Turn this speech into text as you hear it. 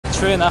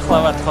ჩვენ ახლა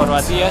ვართ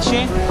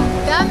ხორვატიაში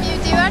და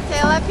მივდივართ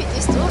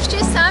ელაფიტის ტურში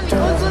 3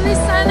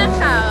 კუნძულის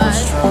სანახავად.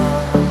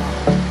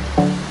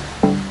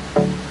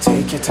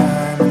 Take your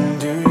time and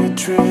do your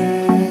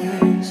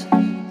tricks.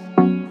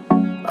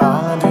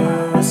 All I do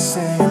is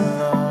sing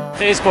along.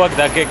 ეს გვაქვს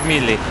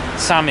დაგეგმილი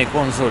 3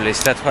 კუნძულის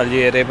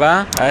დათვალიერება.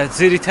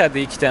 ძირითადი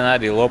იქიდან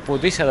არის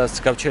ლოპუდი, სადაც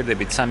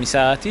გავჩერდებით 3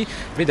 საათი.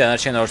 მე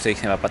დანარჩენ ორზე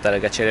იქნება პატარა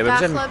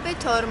გაჩერებებზე. დაახლოებით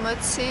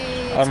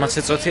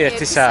 40 წუთი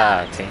 1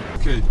 საათი.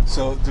 Okay,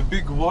 so the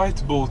big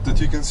white boat that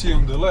you can see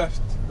on the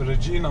left,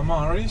 Regina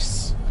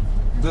Maris,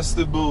 that's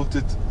the boat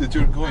that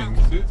you're going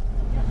to.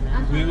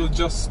 We will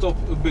just stop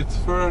a bit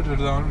further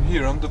down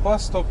here on the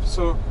bus stop,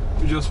 so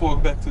you just walk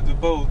back to the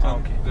boat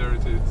and there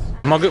it is.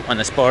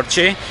 მოგიყვანა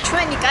სპორტში.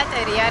 ჩვენი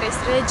კატერი არის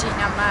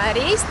Regina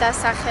Maris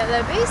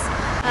დასახელების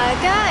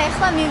და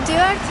ეხლა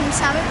მივდივართ იმ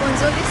 3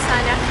 კუნძულის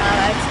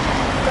სანახავად.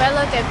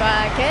 გველოდება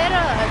გერ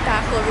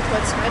დაახლოებით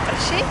 20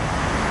 მეტრში.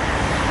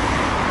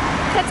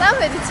 და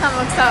წავედით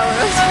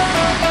სამოგზაუროს.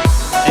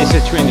 ესე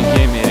ჩვენი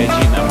გემი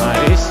Regina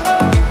Maris.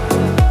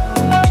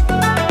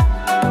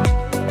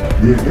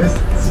 Dear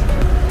guests,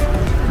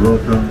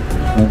 welcome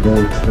on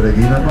board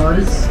Regina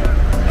Maris.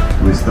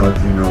 We're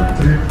starting our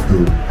trip to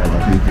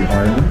Lopud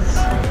Islands.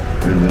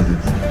 We'll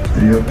visit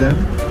 3 of them,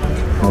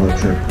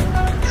 Kolocep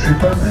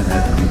Sipan and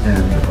at the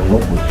end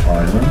Lopud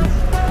Island.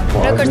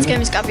 როგორც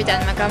გემის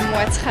კაპიტანმა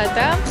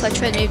გამოაცხადა, ახლა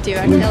ჩვენ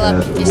მივდივართ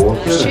ელაფიტის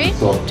ტურში,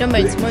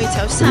 რომელიც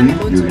მოიცავს 3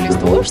 კუნძულის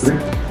ტურს.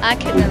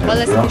 აქედან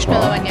ყველაზე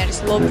მნიშვნელოვანი არის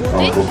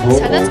ლოპუდი,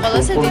 სადაც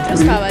ყველაზე დიდ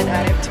დროს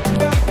გავატარებთ.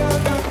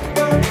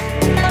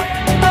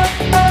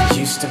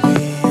 Used to be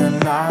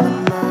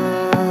anonymous.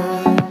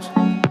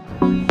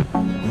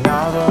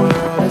 Now the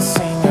world has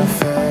seen your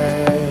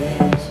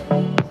face.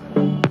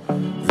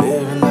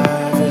 Living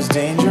life is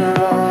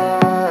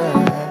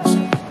dangerous,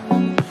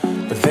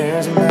 but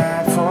there's a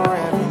map for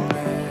every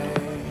man.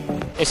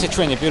 ესე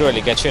ჩვენი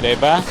პირველი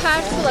გაჩერება.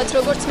 ქართულად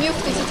როგორც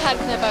მივხვდით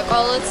ითარგმნება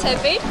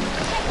კოლოცები.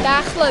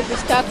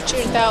 დაახლოებით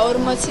დაგვჭირდა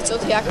 40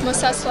 წუთი აქ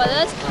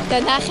მოსასვლელად და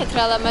ნახეთ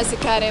რა ლამაზი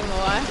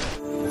გარემოა.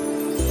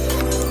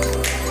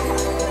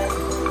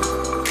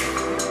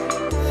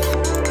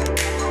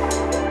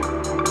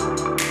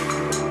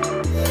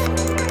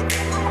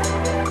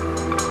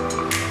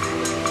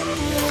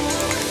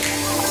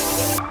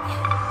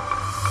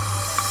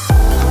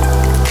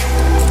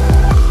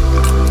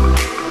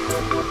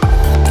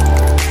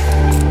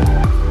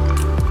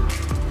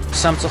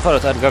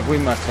 სამწუხაროდ არ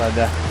გაგვიმართლა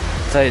და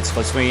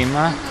დაიწყო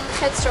წვიმა.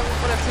 ხეთს რომ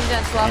უყურებთ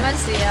იმდენად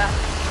ლამაზია.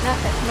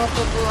 ნახეთ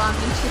მოხუპულ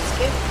ამინჩიც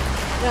კი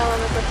რა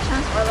ლამაზად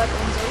ჩანს ყველა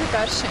კუნძული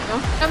გარშემო.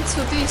 ამ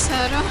ცუდი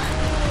ისაა რომ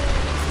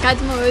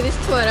გადმოვედით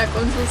თუ არა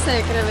კუნძულზე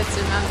ეგრევე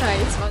წვიმა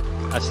დაიწყო.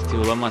 ასეთი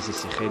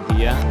ულამაზესი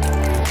ხედია.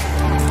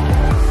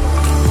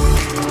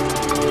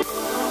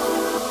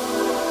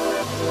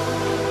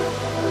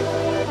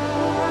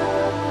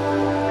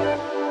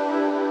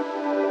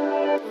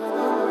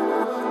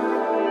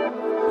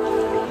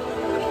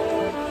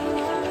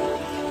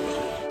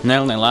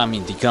 ნელ-ნელა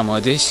ამინდი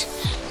გამოდის.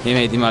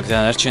 იმედი მაქვს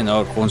დანარჩენ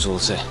 2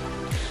 კუნძულზე.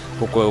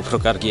 უკვე უფრო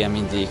კარგი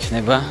ამინდი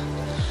იქნება.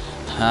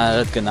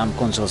 რადგან ამ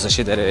კუნძულზე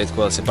შედარებით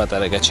ყველაზე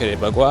პატარა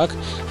გაჩერება გვაქვს.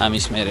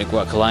 ამის მერე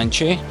გვაქვს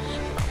ლანჩი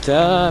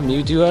და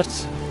მივდივართ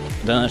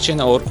დანარჩენ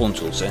 2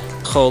 კუნძულზე.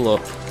 ხოლო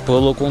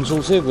ბოლო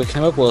კუნძულზე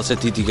გვექნება ყველაზე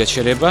დიდი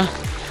გაჩერება.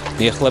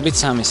 მიახლოებით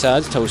 3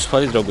 საათი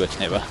თავისუფალი დრო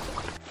გვექნება.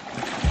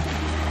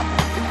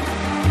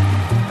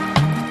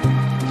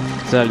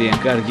 ძალიან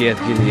კარგი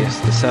ადგილია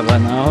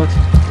საბანაოდ.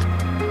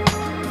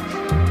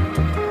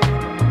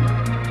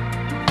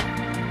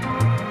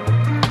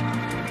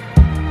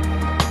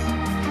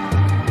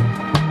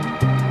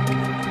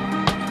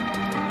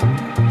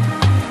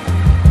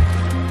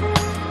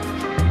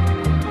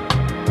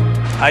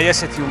 აი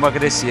ასეთი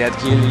უმაგრესი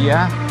ადგილია.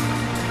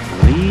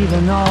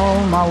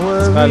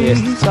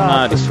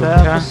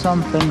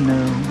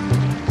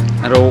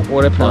 რო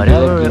უყურებ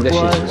ნამდვილად გინდა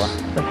შეშვა.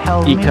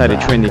 იქ არის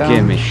ჩვენი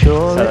გემი,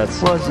 სადაც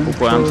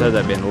უკვე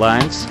ამზადებენ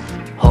ლაინს.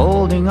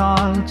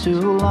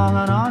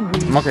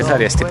 მოკლედ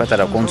არის ასეთი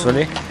პატარა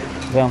კუნძული,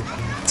 რომ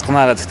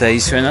წყნარად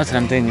დაისვენოთ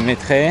რამდენიმე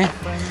დღე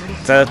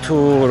და თუ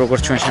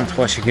როგორც ჩვენ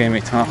შემთხვევაში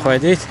გემით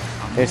მოხვედით,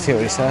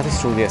 1-2 საათი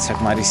სრულიად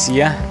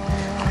საკმარისია.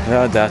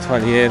 რა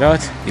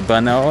დაათვალიეროთ,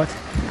 იბანაოთ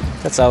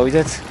და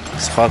წავიდეთ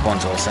სხვა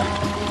კუნძულზე.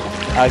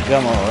 აქ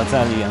გამოვა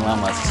ძალიან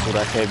ლამაზი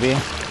სურათები,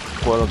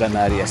 ყველგან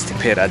არის ასეთი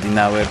ფერადი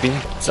ნავები.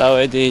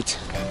 წავედით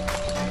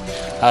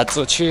 10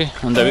 წუთში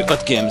უნდა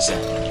ვიყოთ გემზე.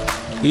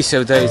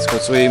 ისევ დაიწყო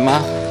წვიმა.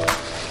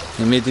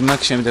 იმედი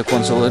მაქვს შემდეგ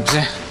კუნძულებზე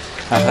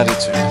აღარ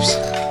იწვიმებს.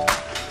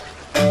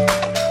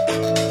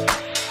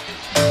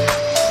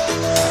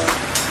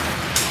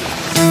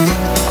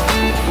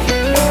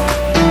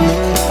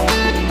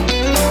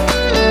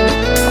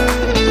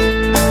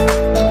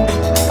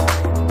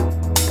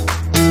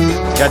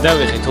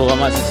 გადავიღეთ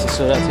ულამაზესი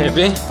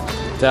სურათები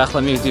და ახლა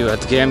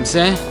მივდივართ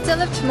გემზე.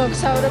 ვცდილობთ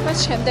მოგზაურობას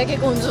შემდეგი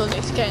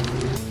კუნძულისკენ.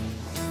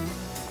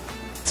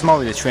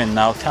 მოვიდეთ ჩვენ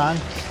ნავთან.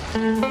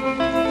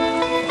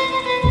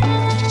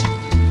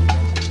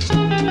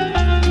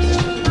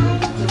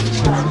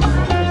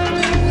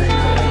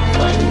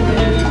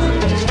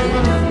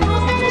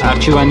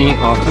 არჩივანი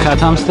იყო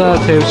ქათამს და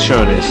თევზს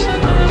შორის.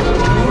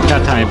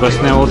 ქათამი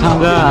ბოსნეულთან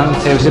და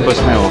თევზი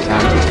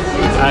ბოსნეულთან.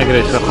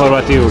 აგრეთვე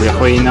ხორვატიული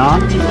ღვინა.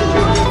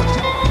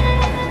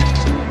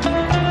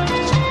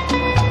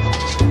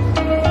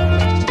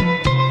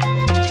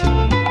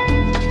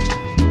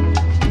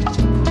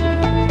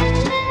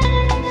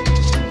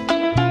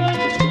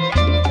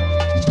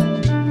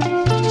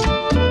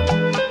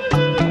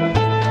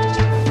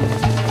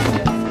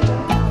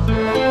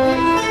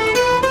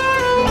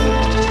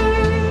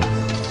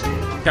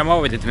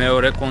 Გამოვიდეთ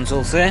მეორე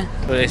კუნძულზე.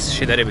 ეს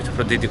შედარებით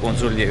უფრო დიდი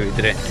კუნძულია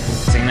ვიდრე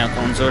წინა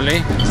კუნძული.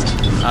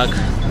 აქ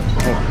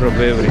უფრო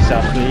ბევრი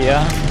სახლია,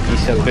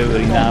 ისევ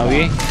ბევრი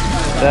ნავი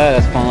და რა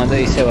თქმა უნდა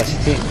ისევ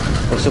ასეთი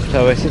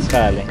უსუფთავესი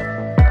წყალი.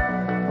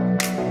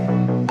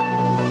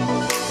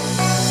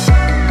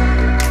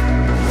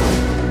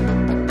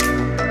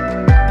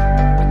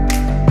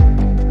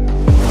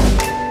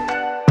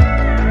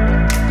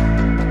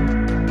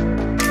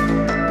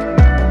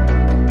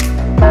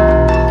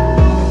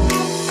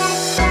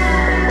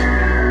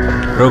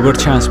 როგორც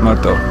ჩანს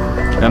მარტო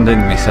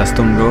რამდენიმე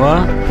სასტუმროა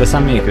და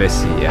 3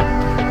 ეკლესია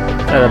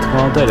და რა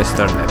თქმა უნდა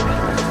რესტორნები.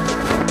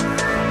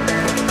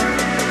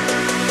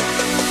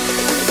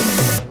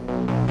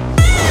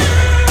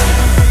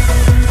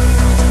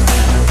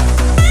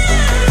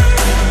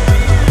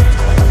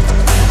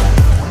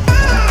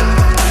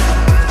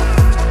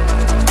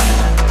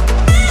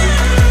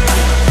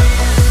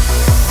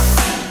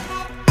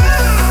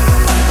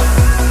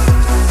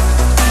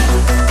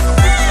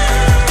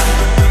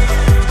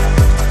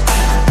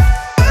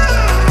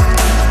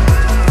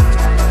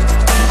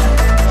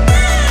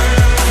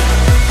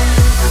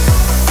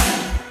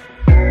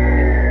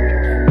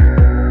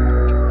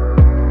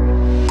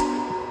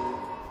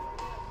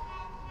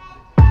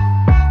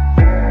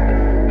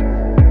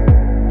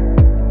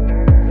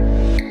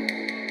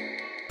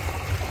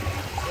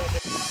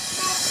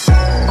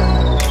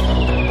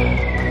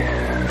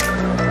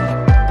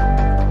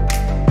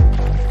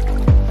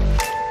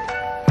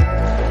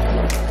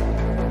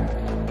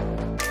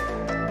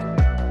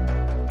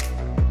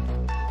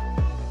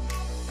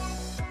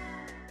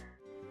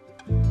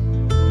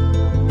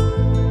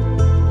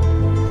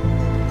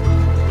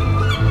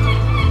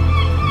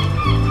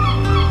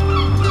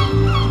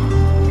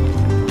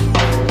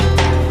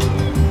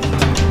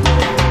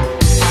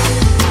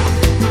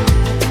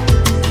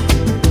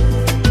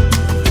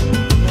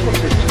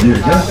 Dear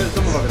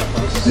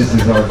guests, this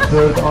is our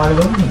third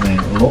island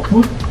named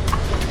Lopud.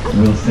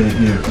 We'll stay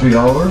here 3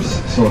 hours,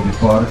 so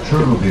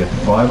departure will be at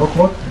 5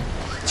 o'clock.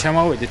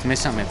 ჩამოვიდეთ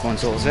მესამე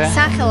კუნძულზე.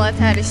 სახელად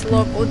არის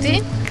ლოპუდი.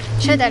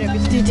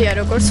 შედარებით დიდია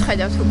როგორც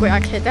ხედავთ უკვე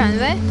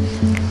აქედანვე.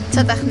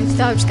 ცოტა ხნით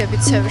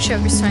დავჯდებით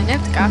სევიშების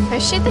ვენებთ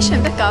კაფეში და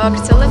შემდეგ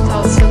გავაგრძელებთ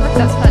აუცილებლად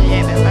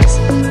დათვალიერებას.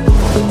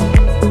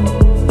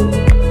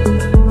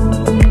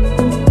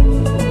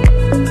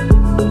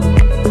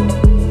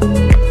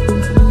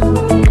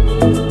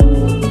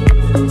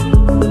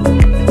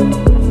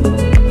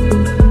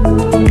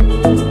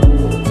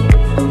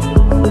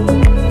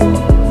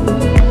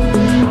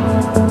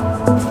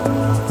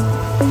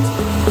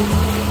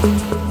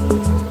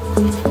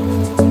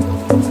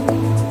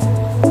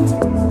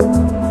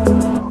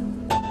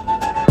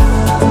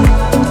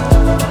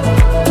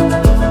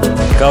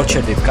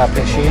 გავჩერდით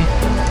კაფეში,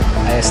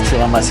 ეს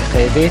ულამაზესი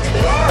ხედით.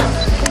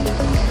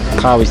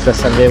 ყავის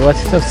დასალევად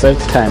და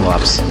ვწერთ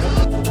time-lapse.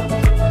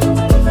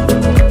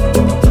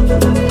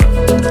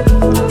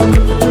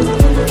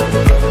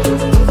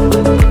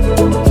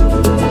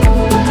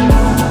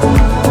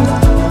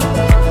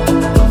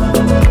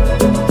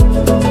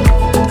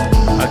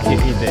 აქ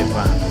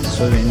იდება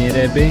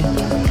სუვენირები.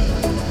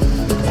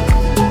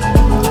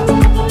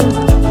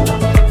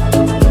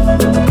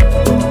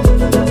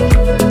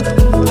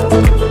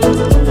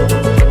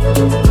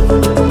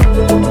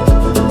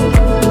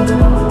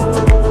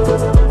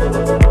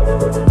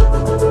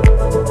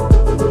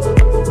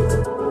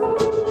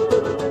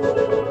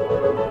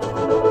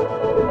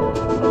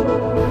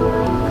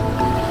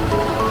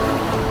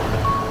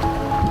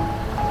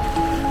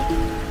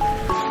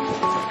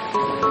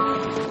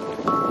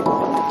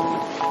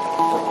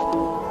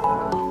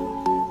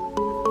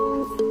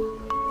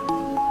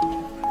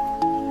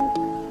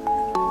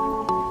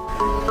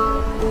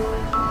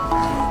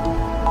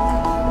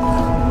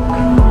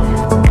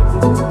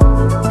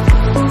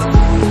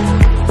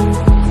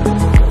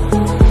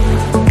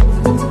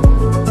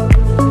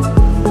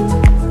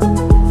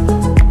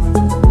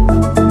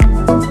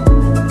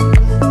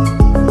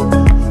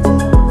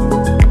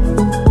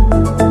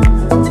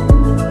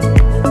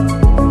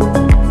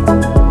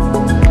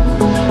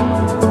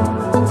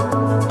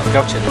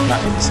 გავჩერდით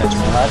ნაყინის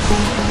საჭმელად.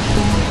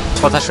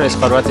 სხვათაშორის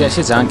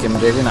ხორვატიაში ძალიან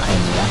გემრიელი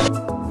ნაყინია.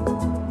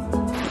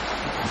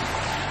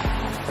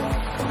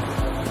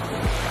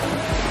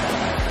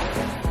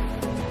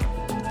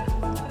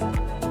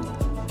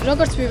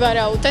 როგორც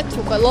ვივარაუდეთ,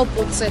 უკვე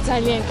ლოპუდზე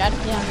ძალიან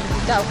კარგი ამინდი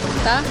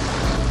დაგვხვდა.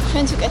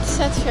 ჩვენც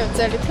უკეთესად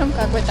შევძელით, რომ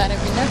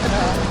გაგვეტარებინა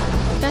დრო.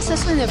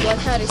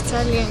 დასასვენებლად არის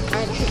ძალიან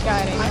კარგი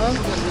გარემო,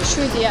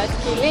 7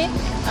 ადგილი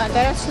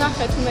და რაც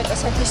ნახეთ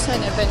უმეტესად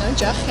ისვენებენ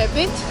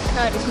ოჯახებით,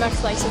 არის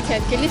მართლა ისეთი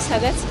ადგილი,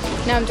 სადაც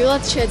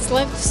ნამდვილად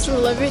შეძლებთ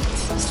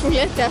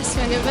სრულიად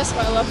დასვენებას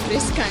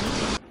ყველაფრისგან.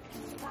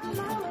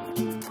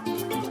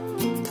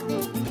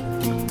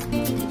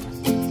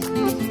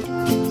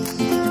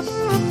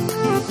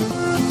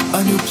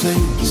 A new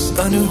place,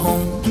 a new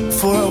home,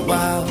 for a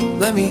while,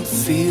 let me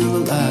feel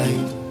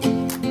alive.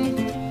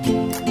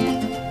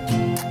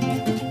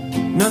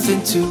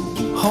 Nothing to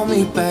hold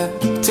me back,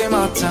 take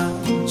my time,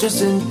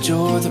 just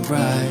enjoy the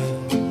ride.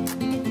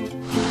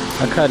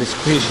 აქ არის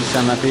ქვიშის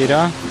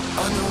სანაპირო.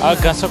 აქ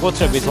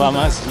განსაკუთრებით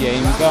ლამაზია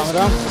იმიტომ,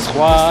 რომ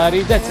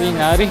ზღვარი და წინ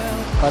არის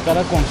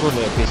პატარა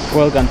კუნძულები.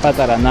 ყველგან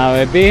პატარა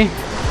ნავები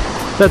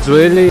და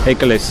ძველი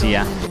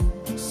ეკლესია.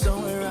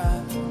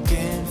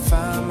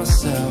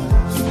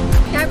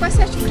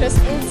 საჩუქრას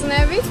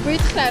უძნევით,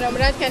 გითხრა რომ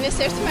რადგან ეს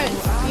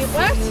ერთმანეთს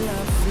მიყვართ,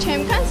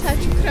 ჩემგან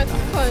საჩუქრად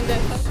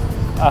გქონდეთ.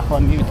 ახლა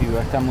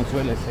მივდივართ ამ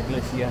უძველეს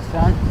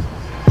ეკლესიასთან.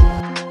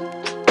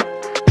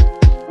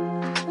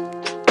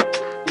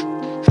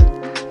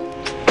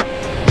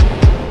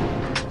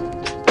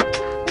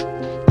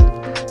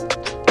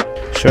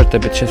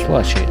 შორტებით შესვლა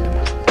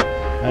შეიძლება.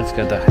 არც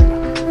გადახება.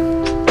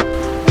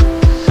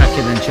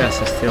 აქედან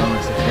ჩასასწრაფო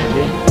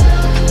მასახელი.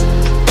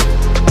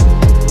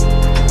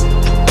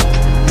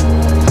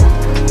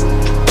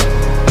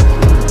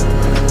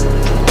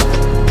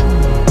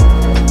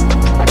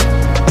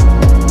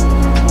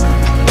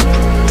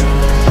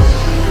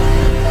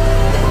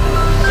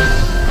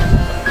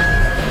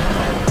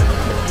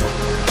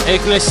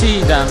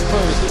 ეკლესიიდან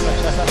ხოვის იქა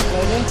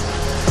ჩასასვლელი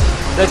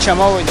და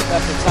ჩამოვიდეთ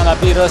ასეთ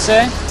სანაპიროზე,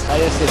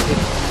 აი ესეთი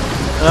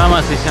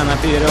ლამაზი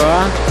სანაპიროა.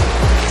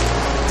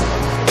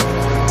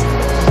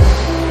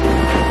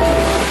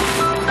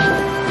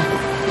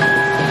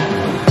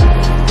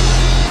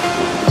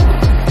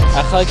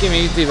 ახლა კი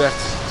მივდივართ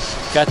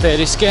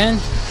გატერისკენ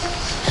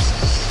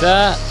და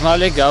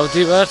მალე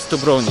გავდივართ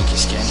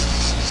დუბროვნიკისკენ.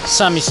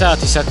 3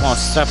 საათი საკმაოდ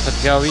სწრაფად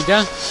გავიდა,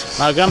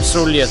 მაგრამ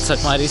სრულიად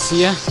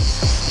საკმარისია.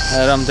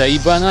 რომ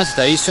დაიბანოთ,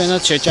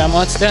 დაისვენოთ,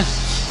 შეჭამოთ და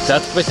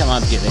დატყვეთ ამ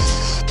ადგილით.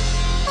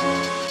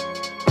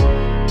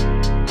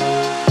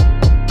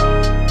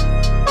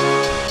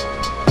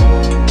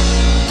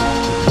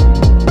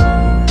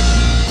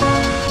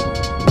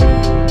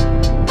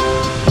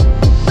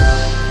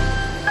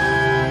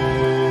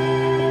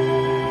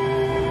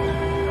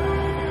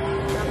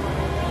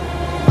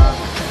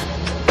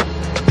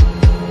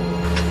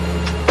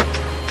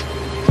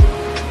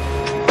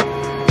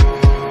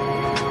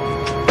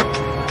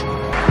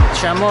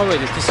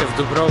 ჩამოვედით ისევ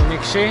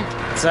დუბროვნიკში,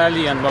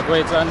 ძალიან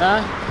მოგვეწონა,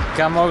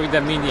 გამოვიდა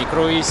მინი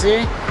კრუიზი,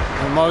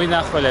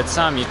 მოვინახულეთ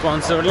 3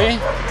 კუნძული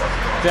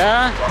და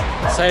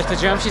საერთო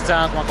ჯამში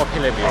ძალიან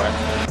კმაყოფილები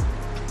ვართ.